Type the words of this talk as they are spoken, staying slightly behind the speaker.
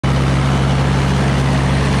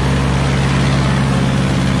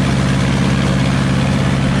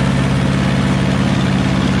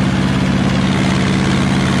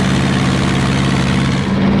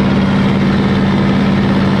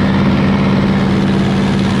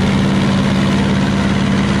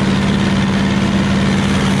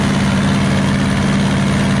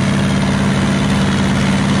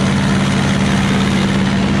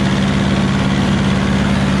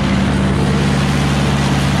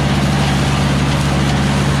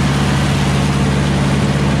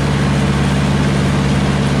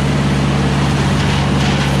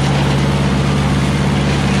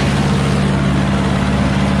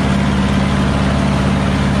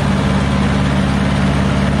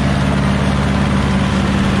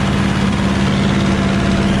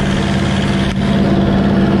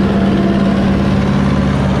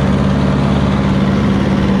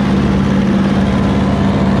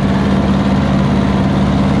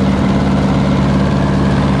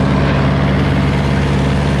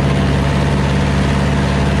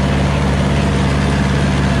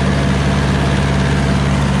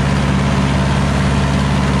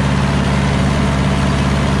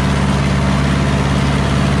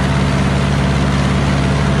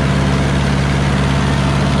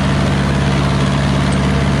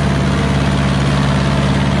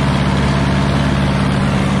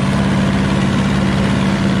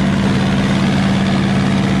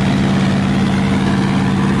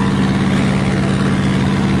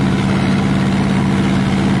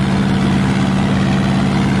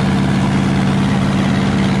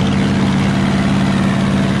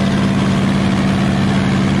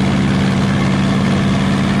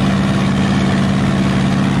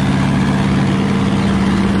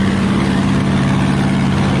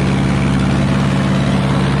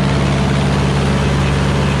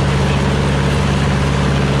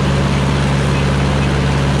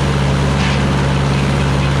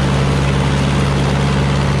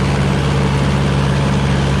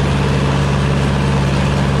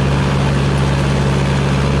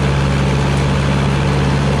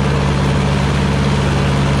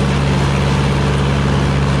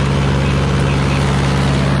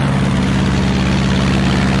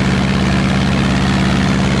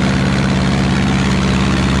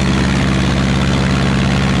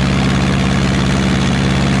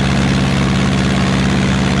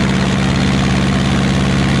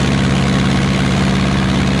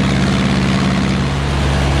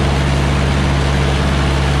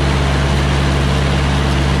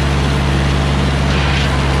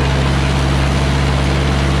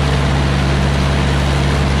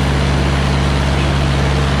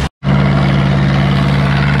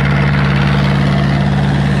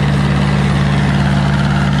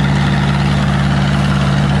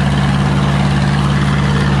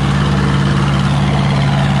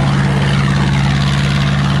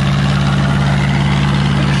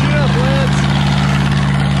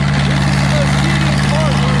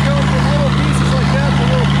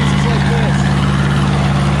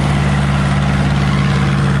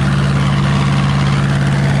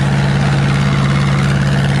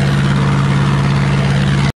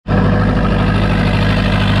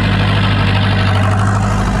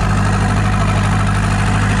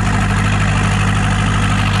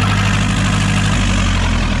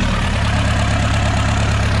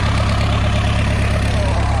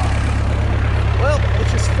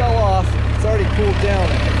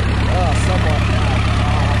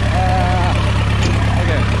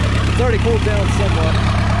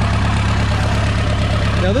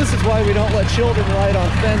Now this is why we don't let children ride on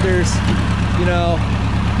fenders, you know,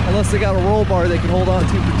 unless they got a roll bar they can hold on to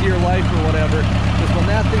for dear life or whatever. Because when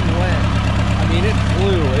that thing went, I mean, it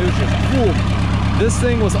flew. It was just boom. This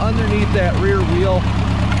thing was underneath that rear wheel.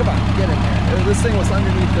 Come on, get in there. This thing was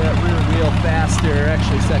underneath that rear wheel faster,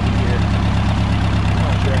 actually second gear. Come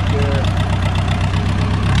on, tractor.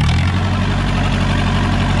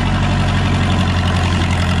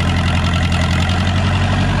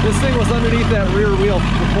 This thing was underneath that rear wheel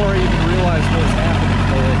before I even realized what was happening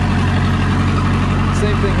to it.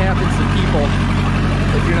 Same thing happens to people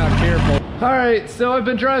if you're not careful. All right, so I've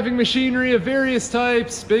been driving machinery of various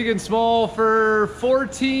types, big and small, for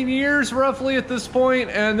 14 years roughly at this point,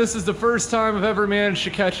 and this is the first time I've ever managed to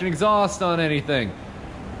catch an exhaust on anything.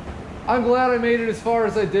 I'm glad I made it as far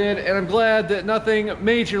as I did, and I'm glad that nothing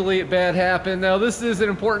majorly bad happened. Now, this is an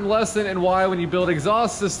important lesson in why when you build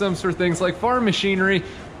exhaust systems for things like farm machinery,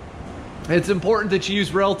 it's important that you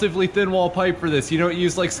use relatively thin wall pipe for this. You don't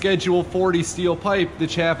use like Schedule 40 steel pipe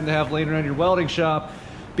that you happen to have laying around your welding shop,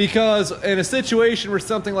 because in a situation where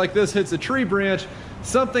something like this hits a tree branch,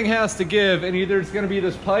 something has to give, and either it's going to be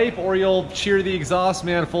this pipe or you'll shear the exhaust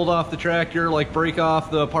manifold off the tractor, like break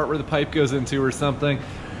off the part where the pipe goes into or something.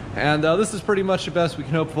 And this is pretty much the best we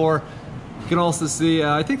can hope for. You can also see,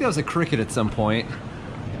 I think that was a cricket at some point.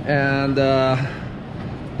 And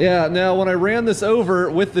yeah, now when I ran this over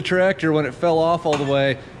with the tractor, when it fell off all the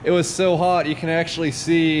way, it was so hot you can actually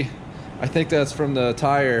see, I think that's from the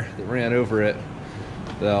tire that ran over it.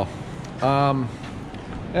 So,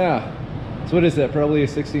 yeah. So what is that, probably a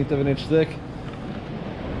 1/16 of an inch thick?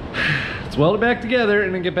 Let's weld it back together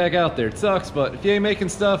and then get back out there. It sucks, but if you ain't making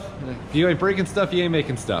stuff, if you ain't breaking stuff, you ain't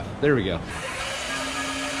making stuff. There we go.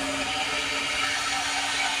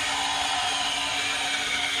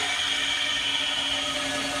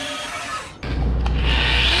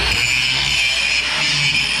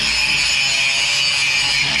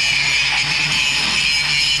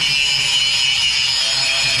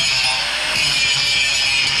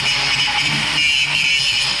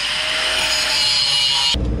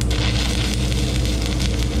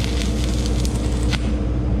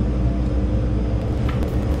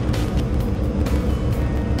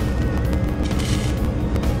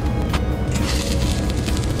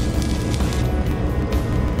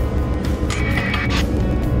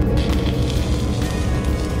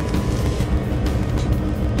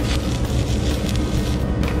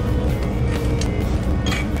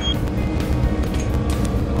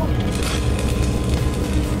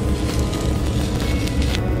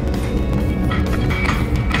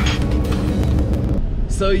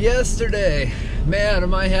 So yesterday, man,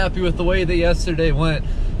 am I happy with the way that yesterday went.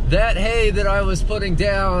 That hay that I was putting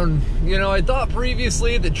down, you know, I thought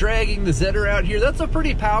previously that dragging the Zetter out here, that's a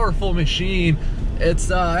pretty powerful machine.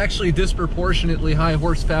 It's actually disproportionately high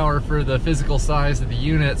horsepower for the physical size of the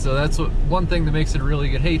unit, so that's one thing that makes it a really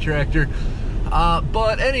good hay tractor.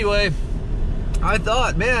 But anyway, I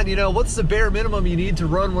thought, man, you know, what's the bare minimum you need to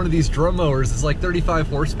run one of these drum mowers? It's like 35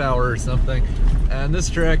 horsepower or something. And this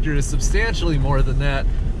tractor is substantially more than that.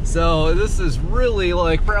 So this is really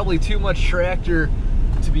like probably too much tractor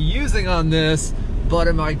to be using on this, but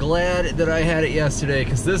am I glad that I had it yesterday,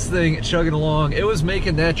 because this thing chugging along, it was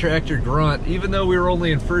making that tractor grunt, even though we were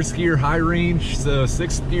only in first gear high range, so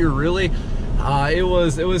sixth gear really. It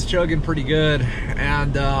was chugging pretty good,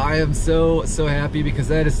 and I am so happy, because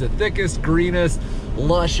that is the thickest, greenest,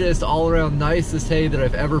 lushest, all around nicest hay that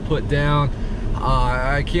I've ever put down.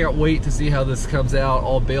 I can't wait to see how this comes out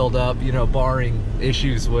all baled up, you know, barring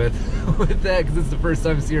issues with that, because it's the first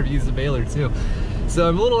time this year I've used a baler too. So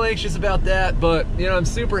I'm a little anxious about that, but you know, I'm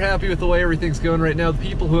super happy with the way everything's going right now. The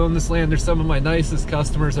people who own this land, they're some of my nicest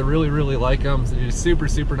customers. I really like them. They're just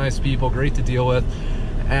super nice people, great to deal with.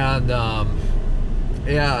 And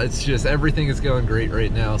yeah, it's just, everything is going great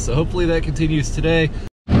right now. So hopefully that continues today.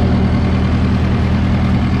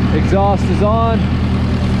 Exhaust is on.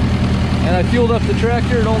 And I fueled up the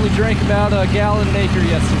tractor and only drank about a gallon an acre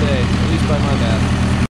yesterday, at least by my math.